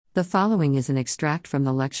The following is an extract from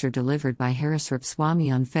the lecture delivered by Harisrup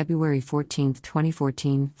Swami on February 14,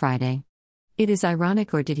 2014, Friday. It is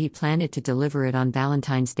ironic, or did he plan it to deliver it on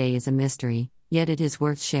Valentine's Day is a mystery, yet it is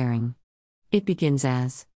worth sharing. It begins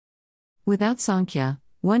as: without Sankhya,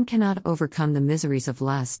 one cannot overcome the miseries of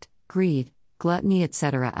lust, greed, gluttony,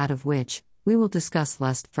 etc., out of which we will discuss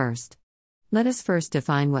lust first. Let us first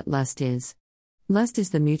define what lust is. Lust is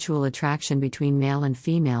the mutual attraction between male and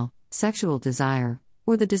female, sexual desire,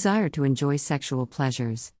 or the desire to enjoy sexual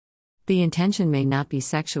pleasures. The intention may not be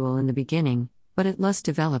sexual in the beginning, but lust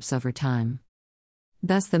develops over time.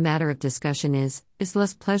 Thus the matter of discussion is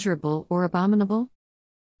lust pleasurable or abominable?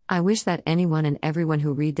 I wish that anyone and everyone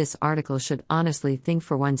who read this article should honestly think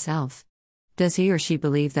for oneself. Does he or she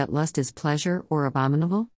believe that lust is pleasure or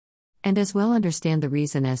abominable? And as well understand the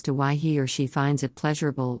reason as to why he or she finds it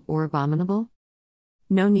pleasurable or abominable?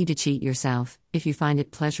 No need to cheat yourself. If you find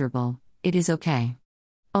it pleasurable, it is okay.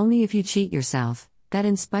 Only if you cheat yourself, that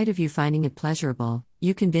in spite of you finding it pleasurable,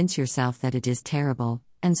 you convince yourself that it is terrible,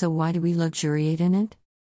 and so why do we luxuriate in it?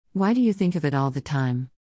 Why do you think of it all the time?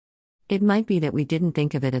 It might be that we didn't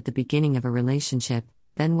think of it at the beginning of a relationship,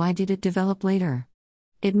 then why did it develop later?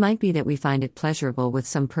 It might be that we find it pleasurable with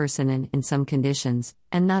some person and in some conditions,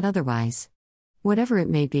 and not otherwise. Whatever it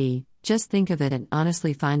may be, just think of it and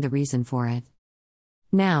honestly find the reason for it.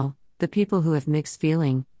 Now, the people who have mixed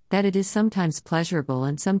feeling, that it is sometimes pleasurable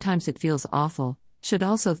and sometimes it feels awful, should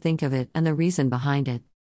also think of it and the reason behind it.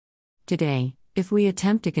 Today, if we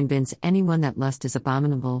attempt to convince anyone that lust is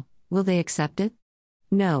abominable, will they accept it?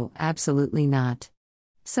 No, absolutely not.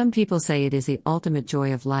 Some people say it is the ultimate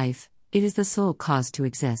joy of life, it is the sole cause to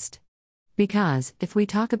exist. Because, if we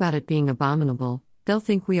talk about it being abominable, they'll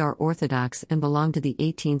think we are orthodox and belong to the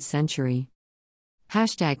 18th century.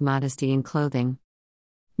 #modesty in clothing.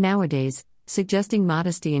 Nowadays, suggesting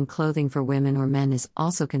modesty in clothing for women or men is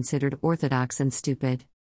also considered orthodox and stupid.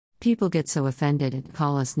 People get so offended and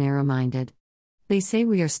call us narrow-minded. They say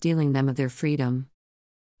we are stealing them of their freedom.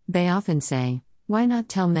 They often say, why not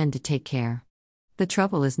tell men to take care? The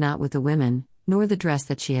trouble is not with the women, nor the dress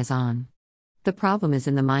that she has on. The problem is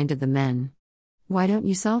in the mind of the men. Why don't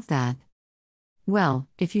you solve that? Well,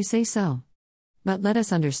 if you say so. But let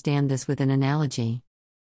us understand this with an analogy.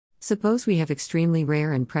 Suppose we have extremely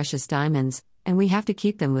rare and precious diamonds, and we have to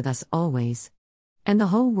keep them with us always. And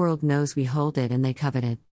the whole world knows we hold it and they covet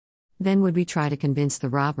it. Then would we try to convince the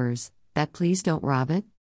robbers that please don't rob it?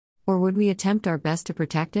 Or would we attempt our best to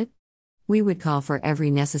protect it? We would call for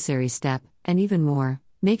every necessary step, and even more,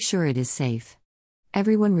 make sure it is safe.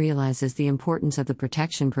 Everyone realizes the importance of the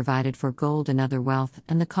protection provided for gold and other wealth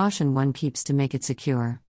and the caution one keeps to make it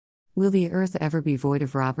secure. Will the earth ever be void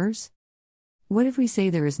of robbers? What if we say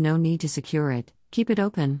there is no need to secure it, keep it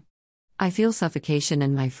open? I feel suffocation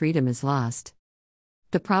and my freedom is lost.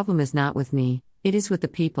 The problem is not with me, it is with the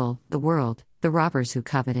people, the world, the robbers who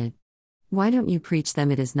covet it. Why don't you preach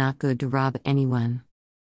them it is not good to rob anyone?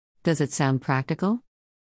 Does it sound practical?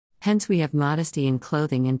 Hence we have modesty in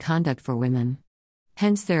clothing and conduct for women.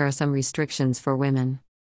 Hence there are some restrictions for women.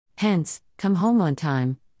 Hence, come home on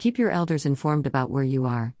time, keep your elders informed about where you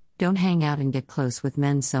are, don't hang out and get close with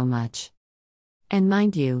men so much. And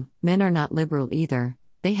mind you, men are not liberal either,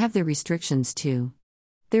 they have their restrictions too.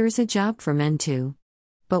 There is a job for men too.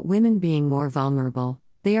 But women being more vulnerable,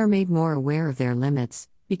 they are made more aware of their limits,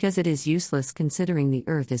 because it is useless considering the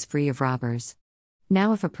earth is free of robbers.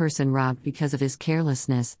 Now if a person robbed because of his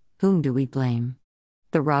carelessness, whom do we blame?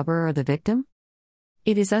 The robber or the victim?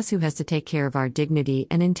 It is us who has to take care of our dignity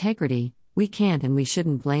and integrity, we can't and we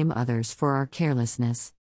shouldn't blame others for our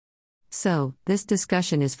carelessness. So, this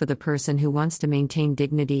discussion is for the person who wants to maintain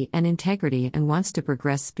dignity and integrity and wants to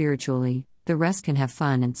progress spiritually, the rest can have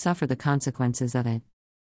fun and suffer the consequences of it.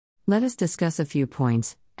 Let us discuss a few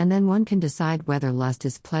points, and then one can decide whether lust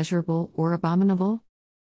is pleasurable or abominable.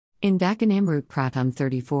 In Vakanamrut Pratham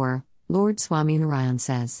 34, Lord Swaminarayan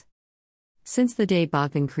says, since the day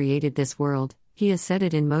Bhagwan created this world, he has set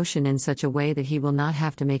it in motion in such a way that he will not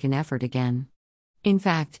have to make an effort again. In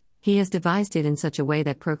fact, he has devised it in such a way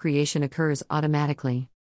that procreation occurs automatically.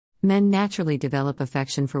 Men naturally develop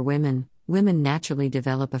affection for women, women naturally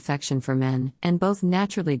develop affection for men, and both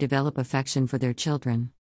naturally develop affection for their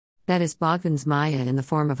children. That is Bhagwan's Maya in the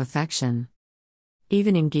form of affection.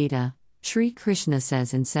 Even in Gita, Sri Krishna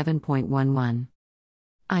says in 7.11,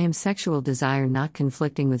 I am sexual desire not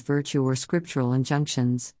conflicting with virtue or scriptural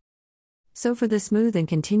injunctions. So for the smooth and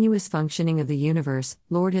continuous functioning of the universe,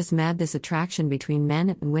 Lord has made this attraction between men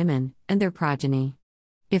and women, and their progeny.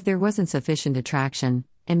 If there wasn't sufficient attraction,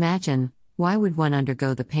 imagine, why would one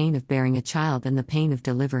undergo the pain of bearing a child and the pain of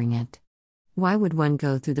delivering it? Why would one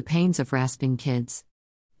go through the pains of rasping kids?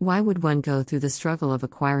 Why would one go through the struggle of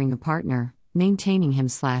acquiring a partner, maintaining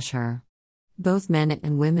him/her? Both men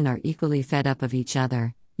and women are equally fed up of each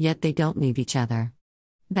other, yet they don't leave each other.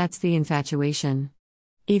 That's the infatuation.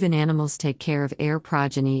 Even animals take care of heir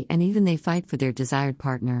progeny, and even they fight for their desired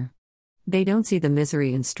partner. They don't see the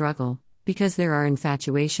misery and struggle, because there are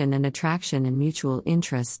infatuation and attraction and mutual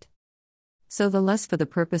interest. So the lust for the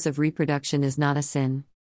purpose of reproduction is not a sin.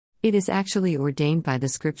 It is actually ordained by the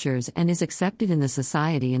scriptures and is accepted in the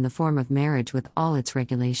society in the form of marriage with all its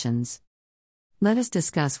regulations. Let us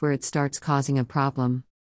discuss where it starts causing a problem.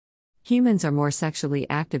 Humans are more sexually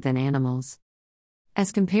active than animals.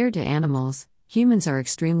 As compared to animals, humans are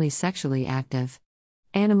extremely sexually active.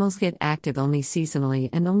 Animals get active only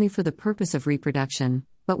seasonally and only for the purpose of reproduction,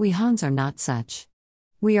 but we Huns are not such.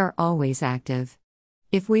 We are always active.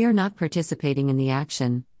 If we are not participating in the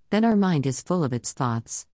action, then our mind is full of its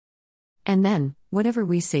thoughts. And then, whatever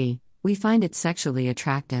we see, we find it sexually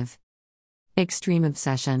attractive. Extreme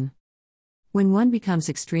obsession. When one becomes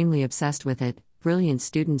extremely obsessed with it, brilliant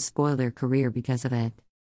students spoil their career because of it.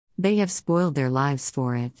 They have spoiled their lives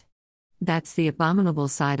for it. That's the abominable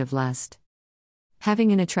side of lust.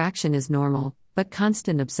 Having an attraction is normal, but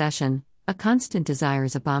constant obsession, a constant desire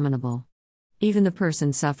is abominable. Even the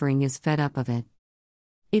person suffering is fed up of it.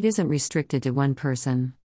 It isn't restricted to one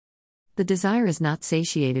person. The desire is not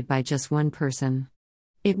satiated by just one person.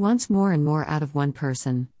 It wants more and more out of one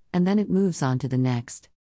person, and then it moves on to the next.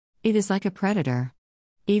 It is like a predator.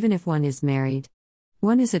 Even if one is married,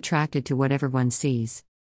 one is attracted to whatever one sees.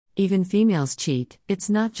 Even females cheat, it's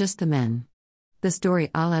not just the men. The story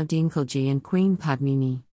Alauddin Khilji and Queen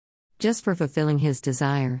Padmini. Just for fulfilling his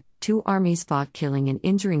desire, 2 armies fought, killing and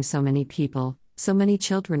injuring so many people, so many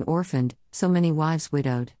children orphaned, so many wives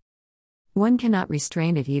widowed. One cannot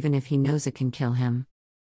restrain it even if he knows it can kill him.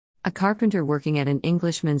 A carpenter working at an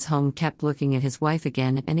Englishman's home kept looking at his wife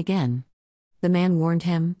again and again. The man warned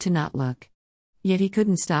him to not look. Yet he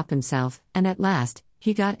couldn't stop himself, and at last,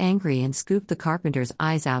 he got angry and scooped the carpenter's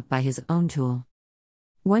eyes out by his own tool.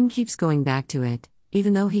 One keeps going back to it,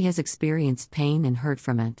 even though he has experienced pain and hurt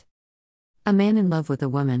from it. A man in love with a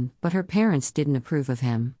woman, but her parents didn't approve of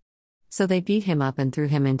him. So they beat him up and threw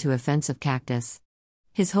him into a fence of cactus.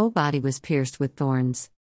 His whole body was pierced with thorns.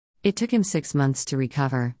 It took him 6 months to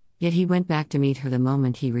recover, yet he went back to meet her the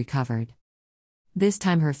moment he recovered. This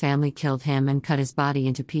time her family killed him and cut his body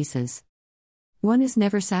into pieces. One is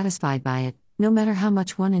never satisfied by it, no matter how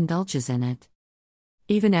much one indulges in it.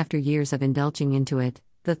 Even after years of indulging into it,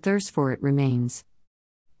 the thirst for it remains.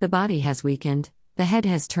 The body has weakened, the head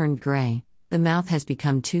has turned gray, the mouth has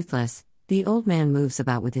become toothless, the old man moves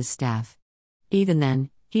about with his staff. Even then,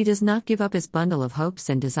 he does not give up his bundle of hopes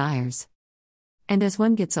and desires. And as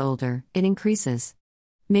one gets older, it increases.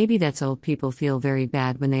 Maybe that's old people feel very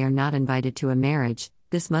bad when they are not invited to a marriage.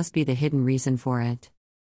 This must be the hidden reason for it.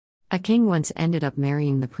 A king once ended up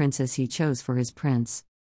marrying the princess he chose for his prince.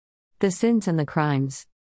 The sins and the crimes.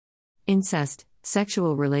 Incest,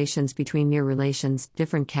 sexual relations between near relations,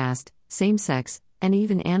 different caste, same sex, and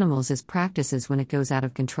even animals as practices when it goes out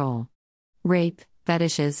of control. Rape,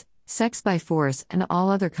 fetishes, sex by force, and all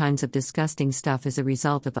other kinds of disgusting stuff is a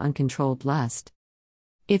result of uncontrolled lust.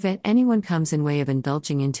 If anyone comes in way of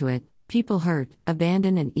indulging into it, people hurt,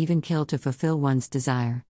 abandon, and even kill to fulfill one's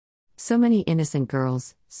desire. So many innocent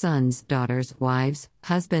girls, sons, daughters, wives,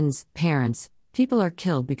 husbands, parents, people are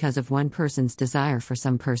killed because of one person's desire for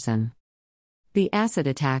some person. The acid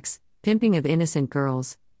attacks, pimping of innocent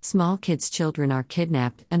girls, small kids' children are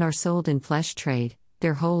kidnapped and are sold in flesh trade,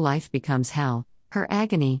 their whole life becomes hell, her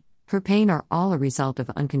agony, her pain are all a result of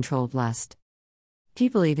uncontrolled lust.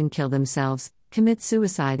 People even kill themselves, commit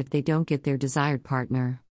suicide if they don't get their desired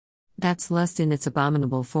partner. That's lust in its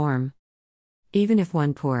abominable form. Even if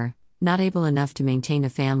one poor, not able enough to maintain a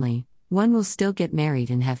family, one will still get married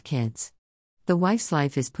and have kids. The wife's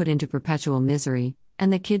life is put into perpetual misery,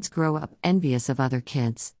 and the kids grow up envious of other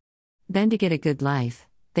kids. Then to get a good life,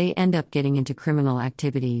 they end up getting into criminal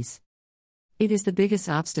activities. It is the biggest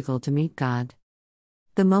obstacle to meet God.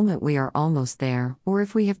 The moment we are almost there, or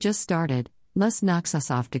if we have just started, lust knocks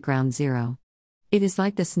us off to ground zero. It is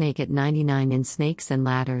like the snake at 99 in Snakes and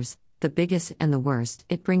Ladders, the biggest and the worst,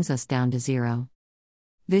 it brings us down to zero.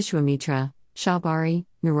 Vishwamitra, Shalbari,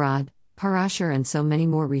 Narad, Parashar and so many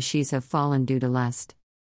more rishis have fallen due to lust.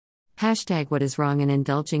 What is wrong in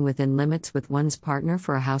indulging within limits with one's partner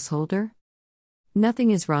for a householder?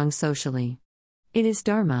 Nothing is wrong socially. It is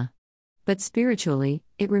dharma. But spiritually,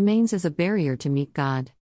 it remains as a barrier to meet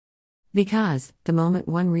God. Because, the moment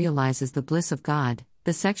one realizes the bliss of God,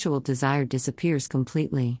 the sexual desire disappears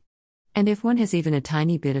completely. And if one has even a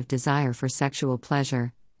tiny bit of desire for sexual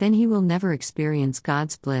pleasure, then he will never experience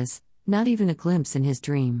God's bliss, not even a glimpse in his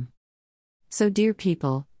dream. So, dear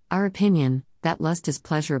people, our opinion, that lust is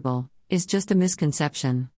pleasurable, is just a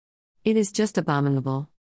misconception. It is just abominable.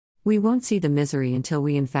 We won't see the misery until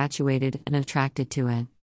we infatuated and attracted to it.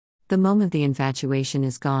 The moment the infatuation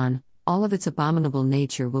is gone, all of its abominable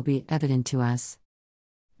nature will be evident to us.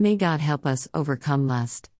 May God help us overcome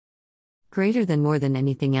lust. Greater than more than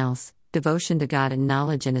anything else, devotion to God and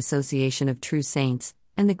knowledge and association of true saints,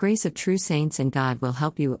 and the grace of true saints and God will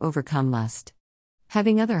help you overcome lust.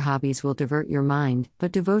 Having other hobbies will divert your mind,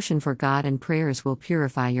 but devotion for God and prayers will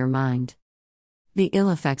purify your mind. The ill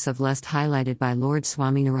effects of lust highlighted by Lord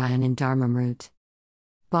Swaminarayan in Dharmamrut.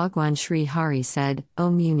 Bhagwan Sri Hari said, O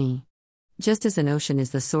Muni. Just as an ocean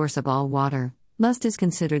is the source of all water, lust is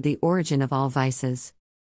considered the origin of all vices.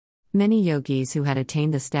 Many yogis who had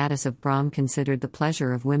attained the status of Brahm considered the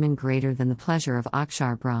pleasure of women greater than the pleasure of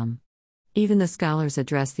Akshar Brahm. Even the scholars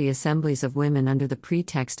address the assemblies of women under the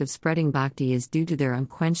pretext of spreading bhakti is due to their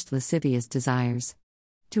unquenched lascivious desires.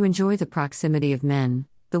 To enjoy the proximity of men,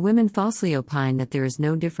 the women falsely opine that there is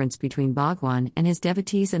no difference between Bhagwan and his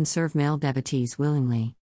devotees and serve male devotees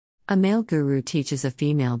willingly. A male guru teaches a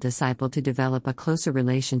female disciple to develop a closer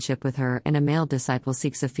relationship with her, and a male disciple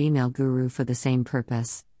seeks a female guru for the same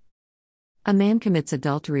purpose. A man commits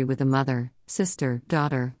adultery with a mother, sister,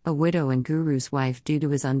 daughter, a widow and guru's wife due to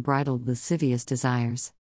his unbridled lascivious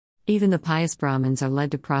desires. Even the pious Brahmins are led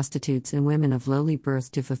to prostitutes and women of lowly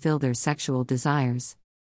birth to fulfill their sexual desires.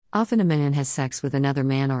 Often a man has sex with another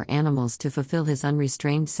man or animals to fulfill his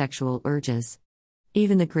unrestrained sexual urges.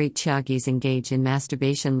 Even the great Tyagis engage in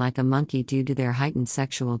masturbation like a monkey due to their heightened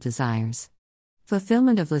sexual desires.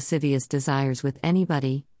 Fulfillment of lascivious desires with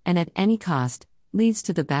anybody, and at any cost, leads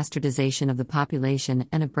to the bastardization of the population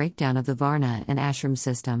and a breakdown of the Varna and Ashram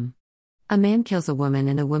system. A man kills a woman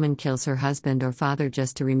and a woman kills her husband or father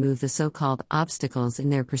just to remove the so-called obstacles in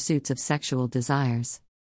their pursuits of sexual desires.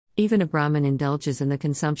 Even a Brahmin indulges in the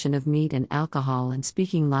consumption of meat and alcohol and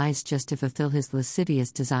speaking lies just to fulfill his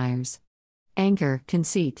lascivious desires. Anger,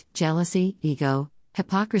 conceit, jealousy, ego,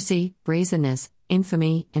 hypocrisy, brazenness,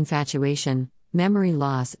 infamy, infatuation, memory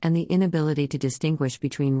loss, and the inability to distinguish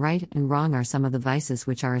between right and wrong are some of the vices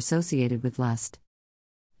which are associated with lust.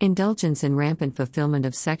 Indulgence in rampant fulfillment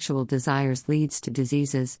of sexual desires leads to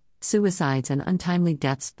diseases, suicides, and untimely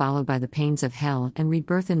deaths, followed by the pains of hell and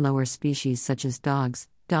rebirth in lower species such as dogs,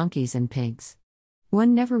 donkeys, and pigs.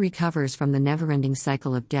 One never recovers from the never-ending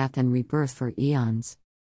cycle of death and rebirth for eons.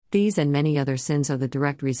 These and many other sins are the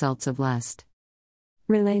direct results of lust.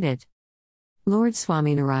 Related. Lord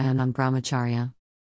Swaminarayan on Brahmacharya.